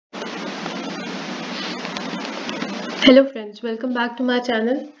Hello friends, welcome back to my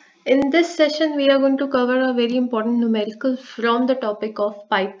channel. In this session, we are going to cover a very important numerical from the topic of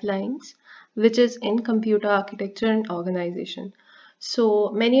pipelines, which is in computer architecture and organization. So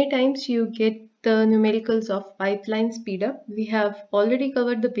many times you get the numericals of pipeline speedup. We have already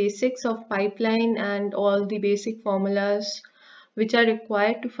covered the basics of pipeline and all the basic formulas which are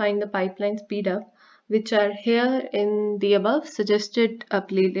required to find the pipeline speedup, which are here in the above suggested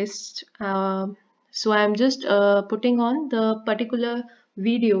playlist. So I'm just putting on the particular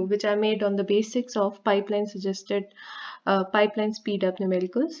video which I made on the basics of pipeline suggested pipeline speed up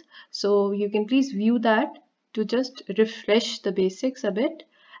numericals. So you can please view that to just refresh the basics a bit.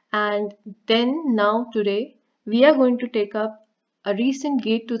 And then now today we are going to take up a recent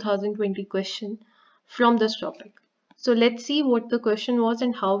GATE 2020 question from this topic. So let's see what the question was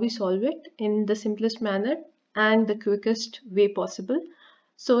and how we solve it in the simplest manner and the quickest way possible.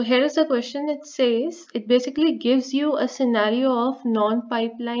 So here is the question. It says, it basically gives you a scenario of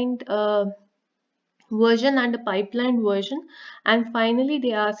non-pipelined version and a pipelined version, and finally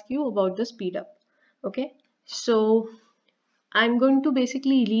they ask you about the speed up. Okay, so I'm going to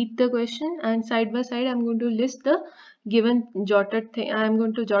basically read the question, and side by side I'm going to list the given jotted thing. I'm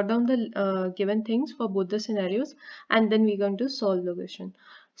going to jot down the given things for both the scenarios, and then we're going to solve the question.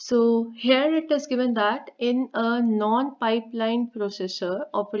 So here it is given that in a non-pipeline processor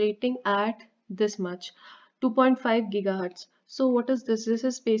operating at this much 2.5 gigahertz. So what is this? This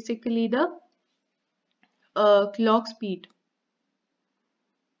is basically the clock speed.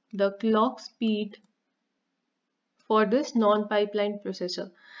 The clock speed for this non-pipeline processor.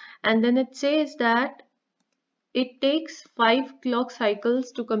 And then it says that it takes 5 clock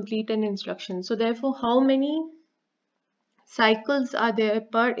cycles to complete an instruction. So therefore, how many cycles are there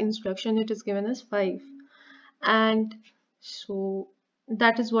per instruction? It is given as 5. And so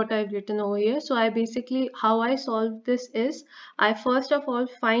that is what I've written over here. So I basically, how I solve this is, I first of all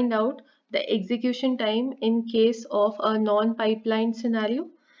find out the execution time in case of a non-pipeline scenario,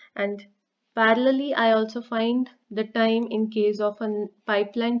 and parallelly I also find the time in case of a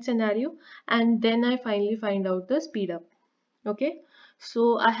pipeline scenario, and then I finally find out the speed up. Okay,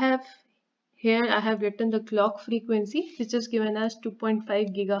 so I have written the clock frequency, which is given as 2.5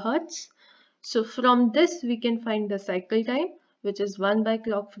 gigahertz. So from this we can find the cycle time, which is 1 by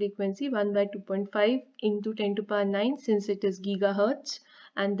clock frequency, 1 by 2.5 into 10 to power 9, since it is gigahertz,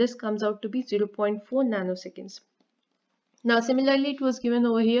 and this comes out to be 0.4 nanoseconds. Now similarly, it was given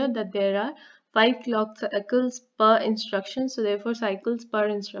over here that there are 5 clock cycles per instruction, so therefore cycles per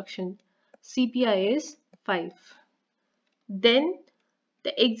instruction, CPI is 5. Then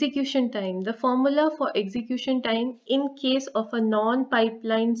the execution time, the formula for execution time in case of a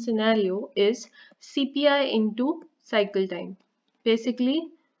non-pipeline scenario is CPI into cycle time. Basically,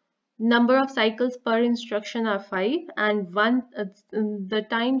 number of cycles per instruction are 5, and the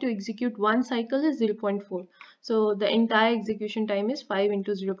time to execute one cycle is 0.4. So the entire execution time is 5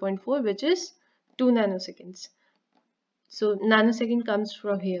 into 0.4, which is 2 nanoseconds. So nanosecond comes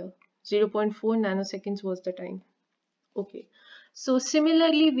from here. 0.4 nanoseconds was the time. Okay. So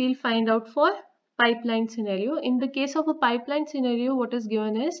similarly, we'll find out for pipeline scenario. In the case of a pipeline scenario, what is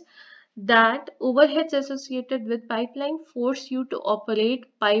given is that overheads associated with pipeline force you to operate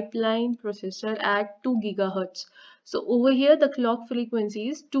pipeline processor at 2 gigahertz. So over here, the clock frequency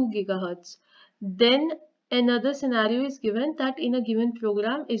is 2 gigahertz. Then another scenario is given that in a given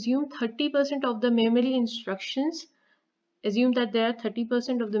program, assume 30% of the memory instructions. Assume that there are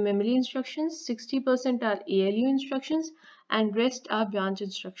 30% of the memory instructions, 60% are ALU instructions, and rest are branch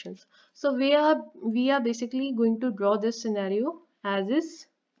instructions. So we are basically going to draw this scenario as is.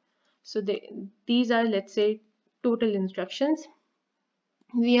 So these are, let's say, total instructions.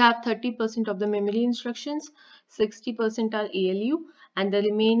 We have 30% of the memory instructions, 60% are ALU, and the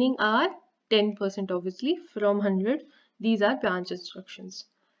remaining are 10% obviously from 100. These are branch instructions.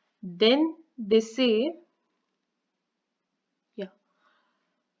 Then they say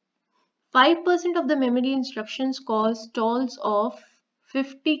 5% of the memory instructions cause stalls of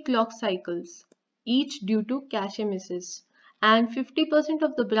 50 clock cycles, each due to cache misses, and 50%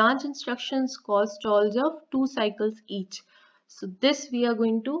 of the branch instructions cause stalls of 2 cycles each. So this we are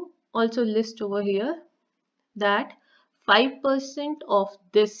going to also list over here, that 5% of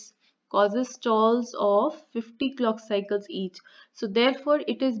this causes stalls of 50 clock cycles each. So therefore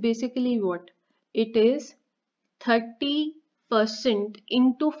it is basically what? It is 30%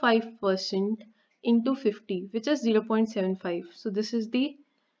 into 5% into 50, which is 0.75. So this is the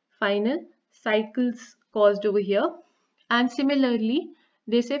final cycles caused over here. And similarly,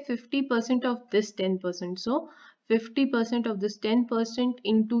 they say 50% of this 10%. So 50% of this 10%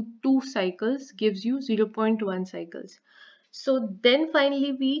 into 2 cycles gives you 0.1 cycles. So then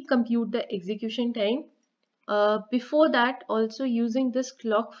finally we compute the execution time. Before that, also using this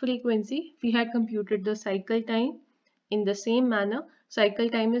clock frequency, we had computed the cycle time in the same manner. Cycle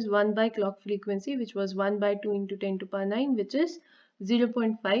time is 1 by clock frequency, which was 1 by 2 into 10 to the power 9, which is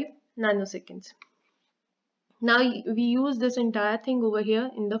 0.5 nanoseconds. Now we use this entire thing over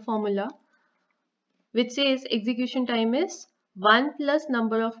here in the formula, which says execution time is 1 plus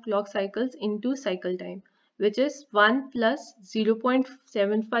number of clock cycles into cycle time, which is 1 plus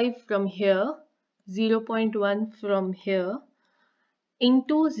 0.75 from here, 0.1 from here,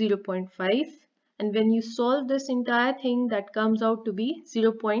 into 0.5, and when you solve this entire thing, that comes out to be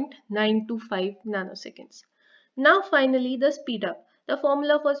 0.925 nanoseconds. Now finally the speed up. The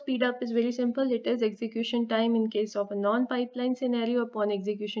formula for speed up is very simple. It is execution time in case of a non-pipeline scenario upon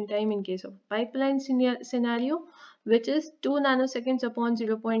execution time in case of pipeline scenario, which is 2 nanoseconds upon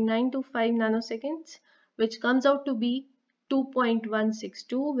 0.925 nanoseconds, which comes out to be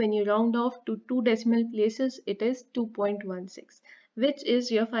 2.162. When you round off to 2 decimal places, it is 2.16, which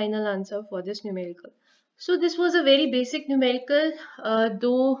is your final answer for this numerical. So this was a very basic numerical,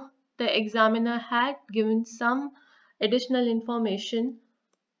 though the examiner had given some additional information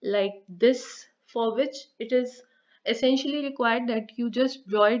like this, for which it is essentially required that you just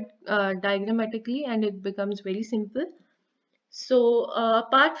draw it diagrammatically and it becomes very simple. So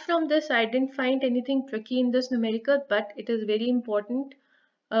apart from this, I didn't find anything tricky in this numerical, but it is very important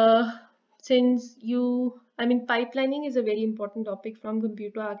uh, since pipelining is a very important topic from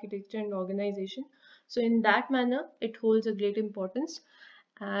computer architecture and organization. So in that manner, it holds a great importance.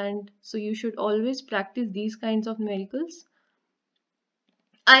 And so you should always practice these kinds of numericals.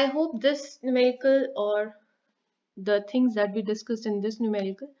 I hope this numerical or the things that we discussed in this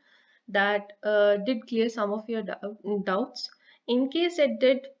numerical that did clear some of your doubts. In case it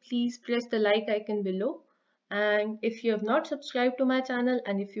did, please press the like icon below. And if you have not subscribed to my channel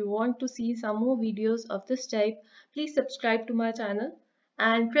and if you want to see some more videos of this type, please subscribe to my channel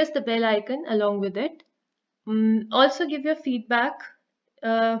and press the bell icon along with it. Also give your feedback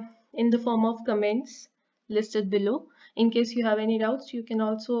uh, in the form of comments listed below. In case you have any doubts, you can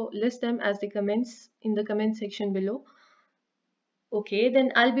also list them as the comments in the comment section below. Okay,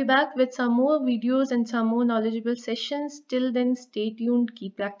 then I'll be back with some more videos and some more knowledgeable sessions. Till then, stay tuned,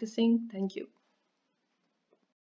 keep practicing. Thank you.